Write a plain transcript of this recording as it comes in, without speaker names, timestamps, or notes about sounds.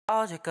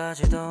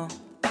어제까지도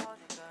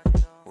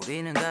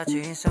우리는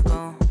같이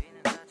있었고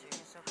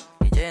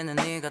이제는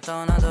네가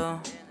떠나도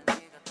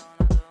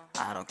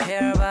I don't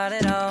care about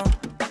it all.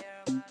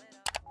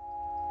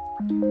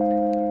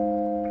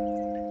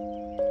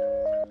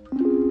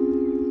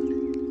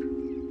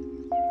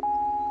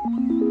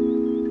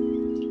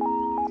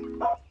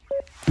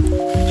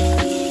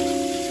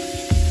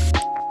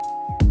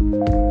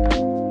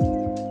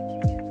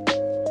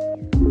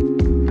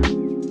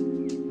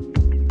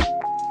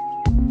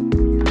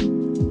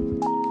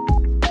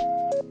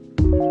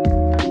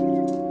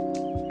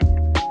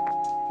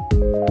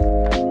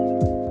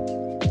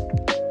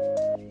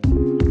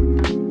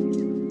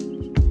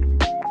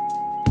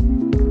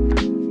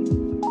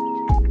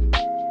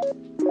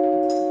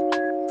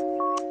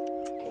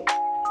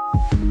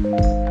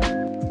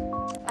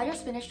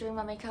 Doing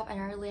my makeup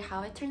and I really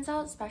how it turns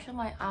out, especially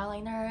my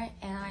eyeliner,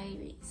 and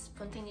I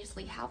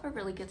spontaneously have a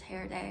really good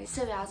hair day.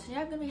 So yeah,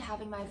 today I'm gonna be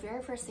having my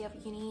very first day of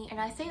uni, and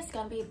I think it's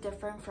gonna be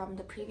different from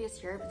the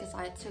previous year because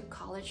I took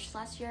college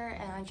last year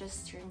and I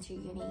just turned to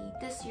uni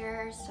this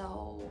year,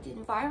 so the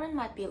environment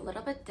might be a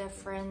little bit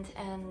different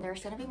and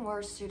there's gonna be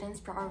more students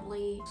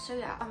probably. So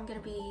yeah, I'm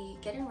gonna be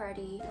getting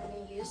ready. I'm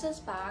gonna use this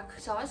bag.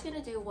 So I was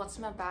gonna do what's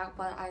in my bag,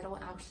 but I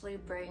don't actually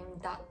bring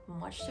that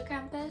much to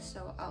campus,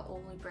 so I'll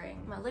only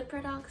bring my lip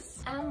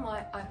products and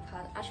my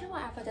iPad. Actually,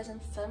 my iPad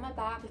doesn't fit in my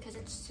bag because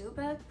it's too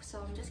big, so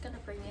I'm just gonna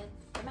bring it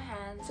in my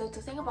hand. So to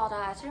think about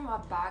that, actually my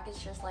bag is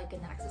just like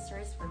an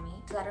accessories for me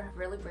because I don't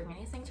really bring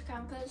anything to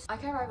campus. I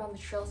can write my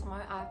materials on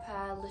my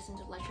iPad, listen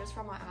to lectures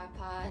from my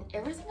iPad, and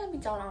everything can be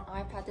done on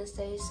iPad these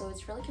days, so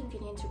it's really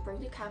convenient to bring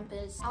to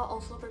campus. I'll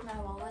also bring my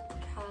wallet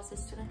that has a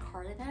student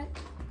card in it,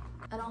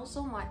 and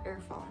also my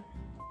earphone.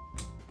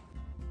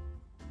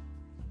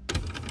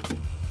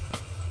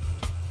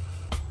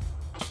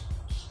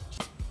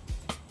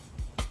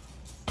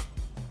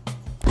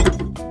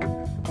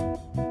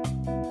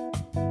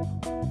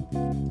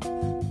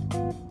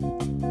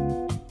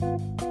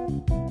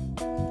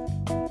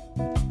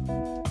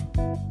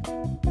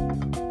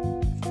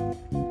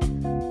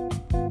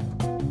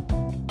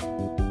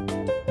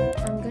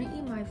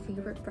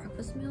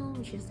 Breakfast meal,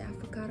 which is the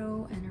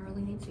avocado, and I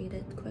really need to eat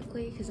it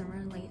quickly because I'm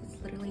running late.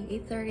 It's literally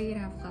 8:30 and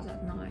I have class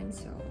at 9,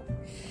 so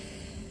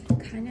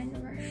kind of in a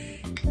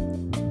rush.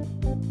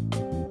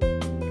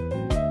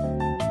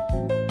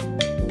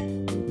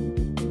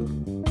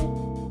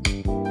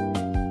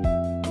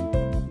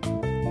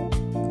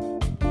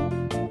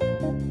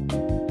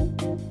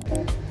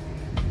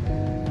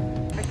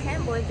 I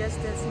can't believe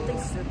just did something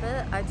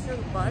stupid. I took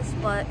a bus,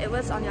 but it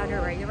was on the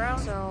other way around,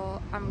 so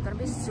I'm gonna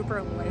be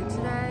super late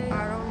today.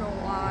 I don't know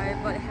why,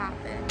 but it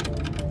happened.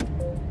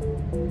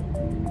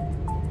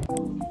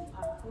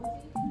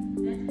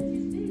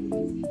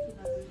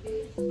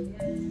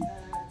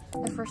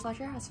 The first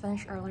lecture has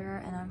finished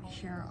earlier and I'm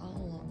here all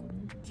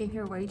alone. Came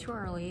here way too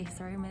early,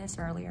 30 minutes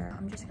earlier.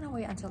 I'm just gonna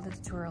wait until the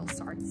tutorial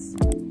starts.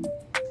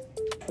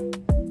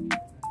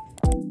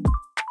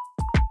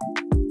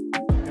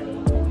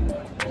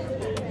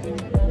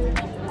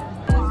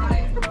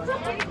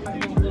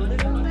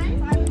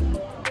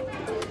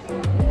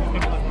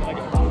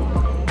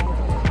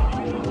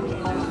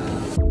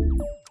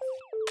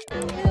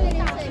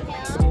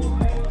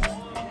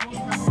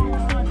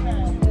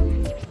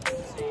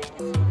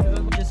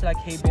 Like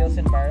hay bales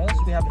and barrels.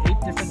 We have 8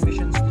 different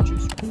missions to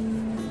choose from.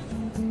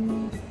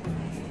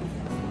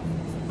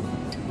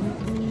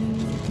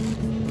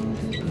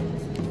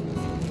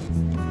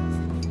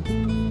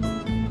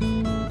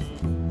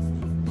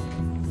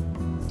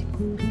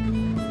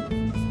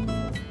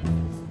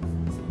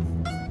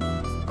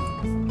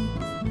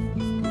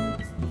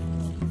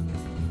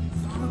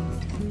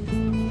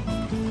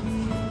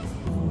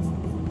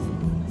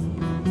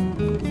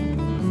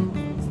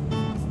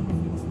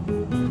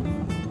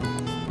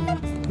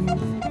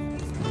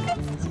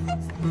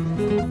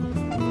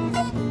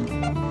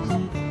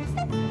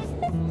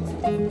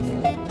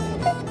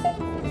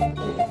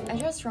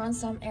 Run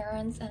some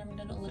errands and I'm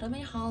gonna little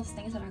bit haul of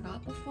things that I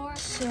got before.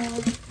 So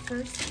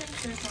first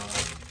things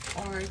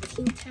I got are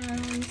tea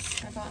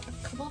towns. I got a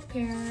couple of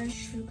pears,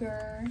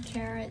 sugar,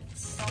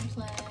 carrots,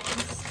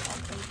 dumplings,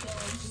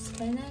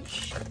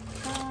 spinach,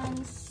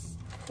 prawns,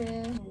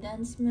 fish,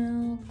 condensed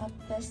milk, a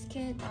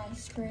biscuit,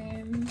 ice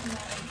cream, my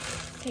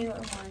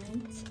favorite one,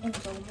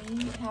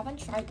 Indomie. If you haven't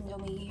tried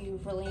Indomie, you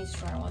really need to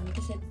try one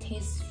because it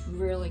tastes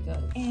really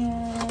good.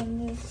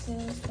 And this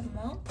is the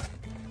milk.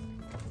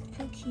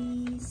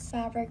 Cookies,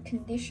 fabric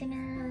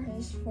conditioner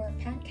is for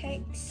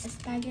pancakes,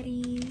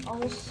 spaghetti,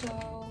 also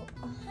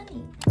a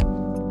honey.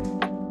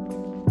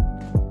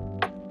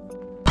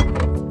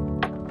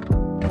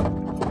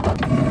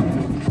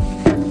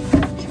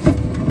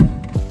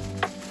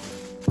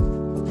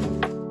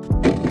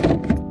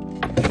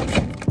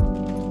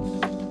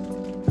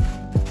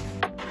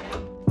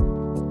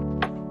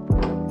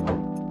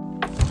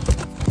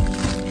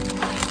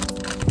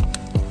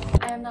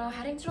 I am now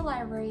heading to the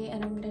library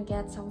and I'm gonna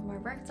get some of my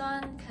work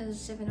done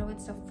because even though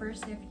it's the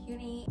first day of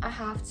uni, I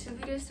have 2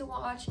 videos to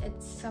watch.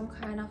 It's some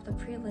kind of the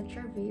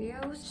pre-lecture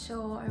videos,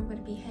 so I'm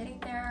gonna be heading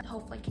there.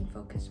 Hopefully I can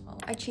focus well.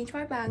 I changed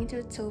my bag into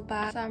a tote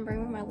bag, so I'm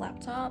bringing my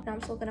laptop, and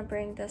I'm still gonna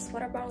bring this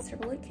water bottle. It's a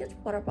really cute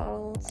water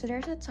bottle. So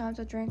there's a time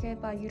to drink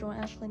it, but you don't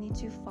actually need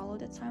to follow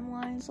the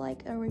timeline. It's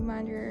like a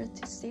reminder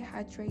to stay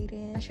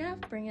hydrated. I should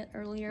have bring it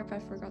earlier, but I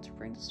forgot to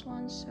bring this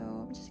one, so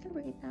I'm just gonna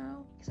bring it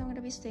now because I'm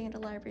gonna be staying in the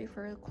library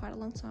for quite a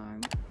long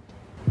time.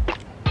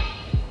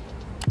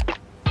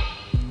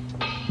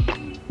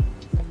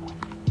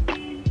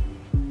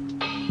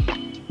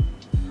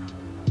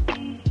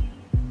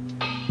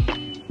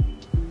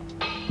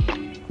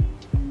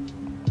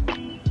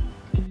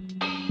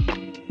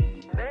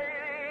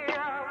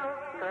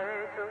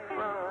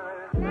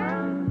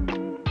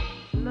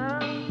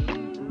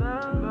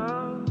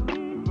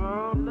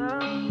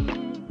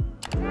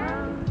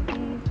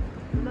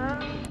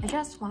 I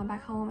just went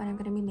back home and I'm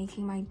gonna be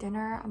making my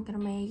dinner. I'm gonna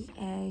make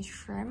a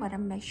shrimp with a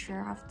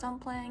mixture of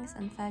dumplings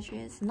and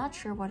veggies. I'm not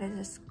sure what it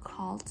is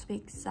called to be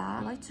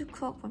exact. I like to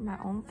cook with my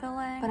own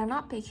filling, but I'm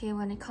not picky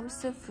when it comes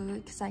to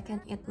food because I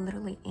can eat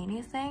literally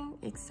anything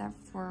except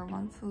for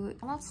one food.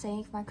 I'm not saying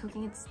if my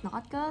cooking is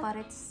not good, but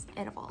it's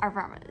edible, I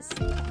promise.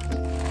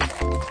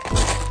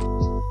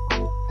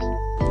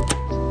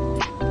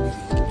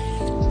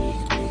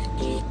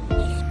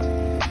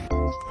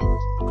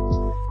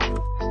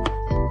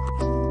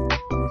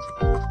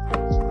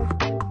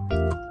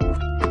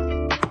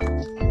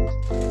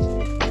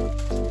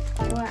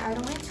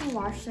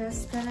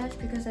 This spinach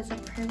because it's a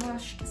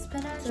pre-washed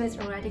spinach, so it's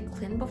already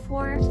cleaned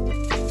before.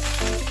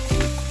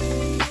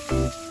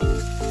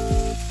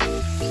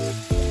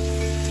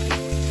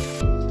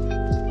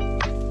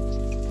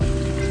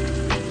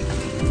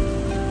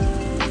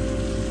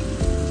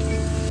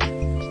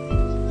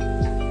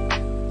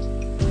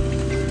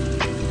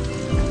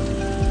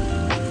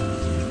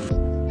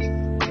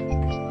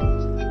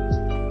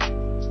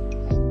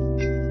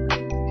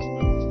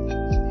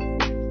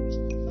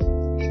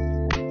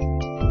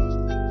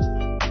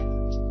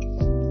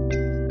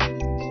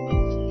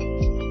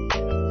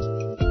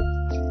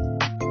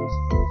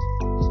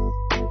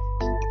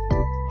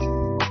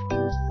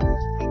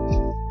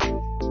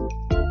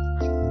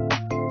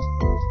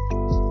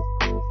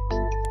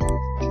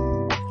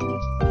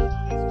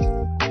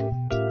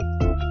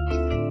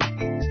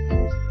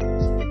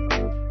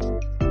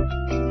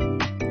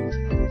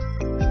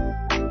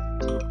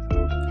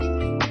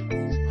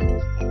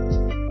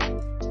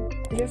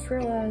 I just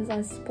realized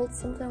I spilled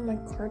something on my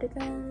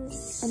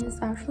cardigans and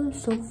it's actually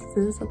so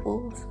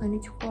visible, so I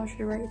need to wash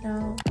it right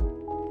now.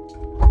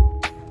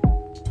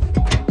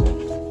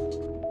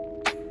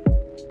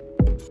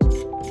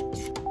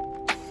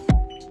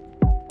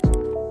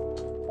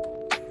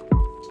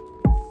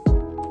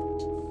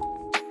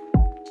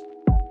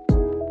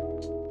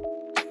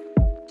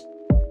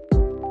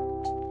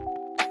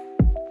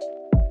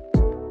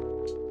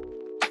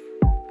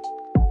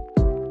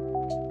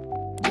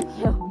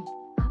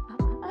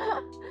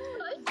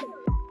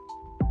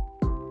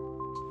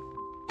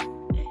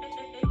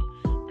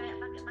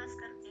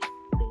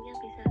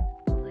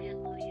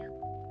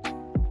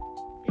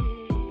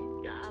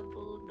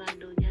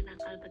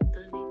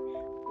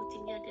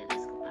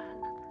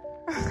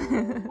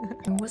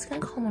 I was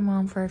gonna call my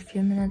mom for a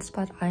few minutes,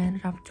 but I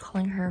ended up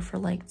calling her for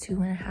like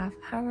 2.5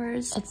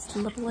 hours. It's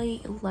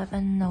literally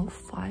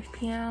 11:05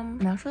 p.m.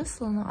 I'm actually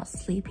still not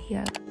asleep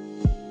yet.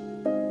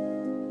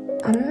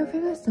 I don't know if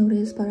you guys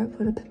noticed, but I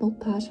put a pimple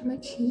patch on my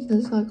cheek.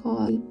 It's like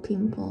a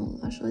pimple.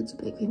 Actually, it's a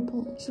big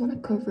pimple. I just want to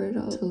cover it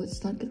up so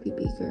it's not gonna be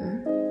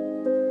bigger.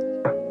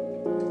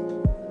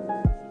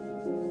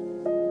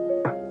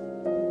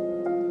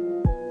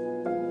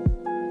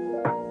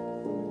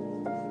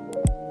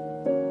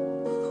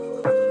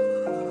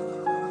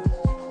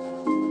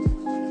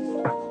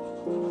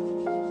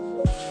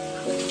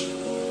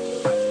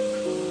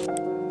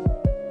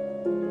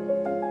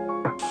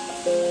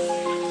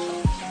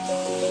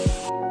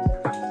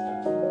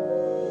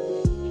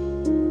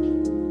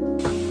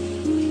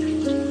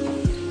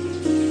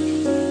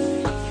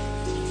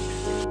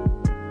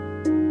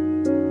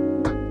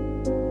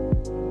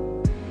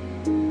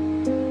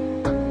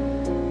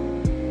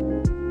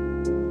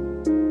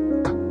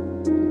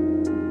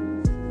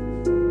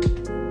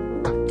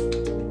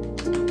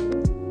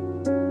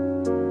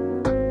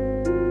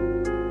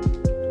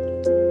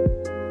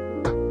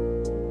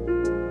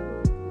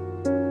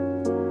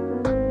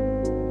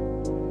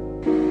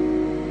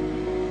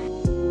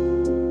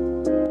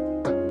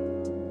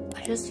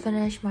 Just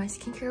finished my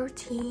skincare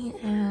routine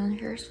and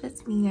here's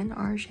with me and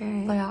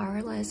RJ. But I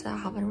realized I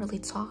haven't really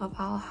talked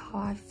about how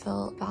I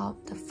feel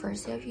about the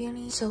first day of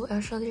uni. So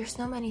actually there's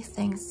not many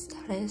things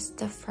that is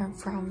different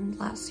from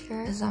last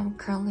year because I'm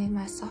currently in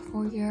my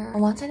sophomore year.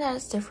 And one thing that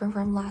is different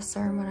from last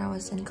term when I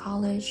was in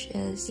college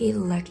is the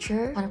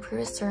lecture. On the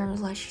previous term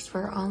the lectures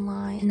were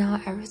online and now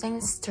everything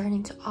is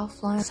turning to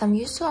offline. So I'm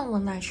used to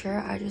online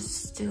lecture. I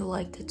just do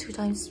like the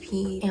 2x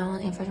speed,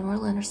 and if I don't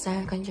really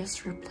understand I can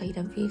just replay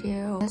the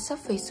video. It's a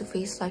face-to-face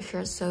face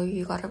lecture, so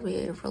you gotta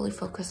be really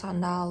focused on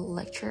that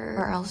lecture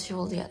or else you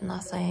will get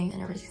nothing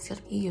and everything's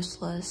gonna be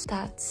useless.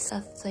 That's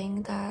a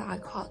thing that I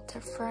got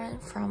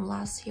different from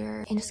last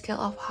year. In the scale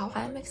of how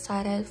I'm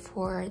excited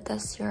for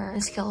this year, in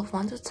a scale of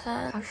 1 to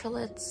 10,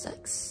 actually it's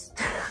 6.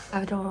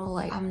 I don't know,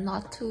 like, I'm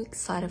not too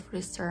excited for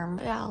this term.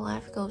 But yeah,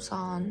 life goes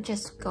on,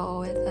 just go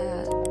with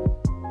it.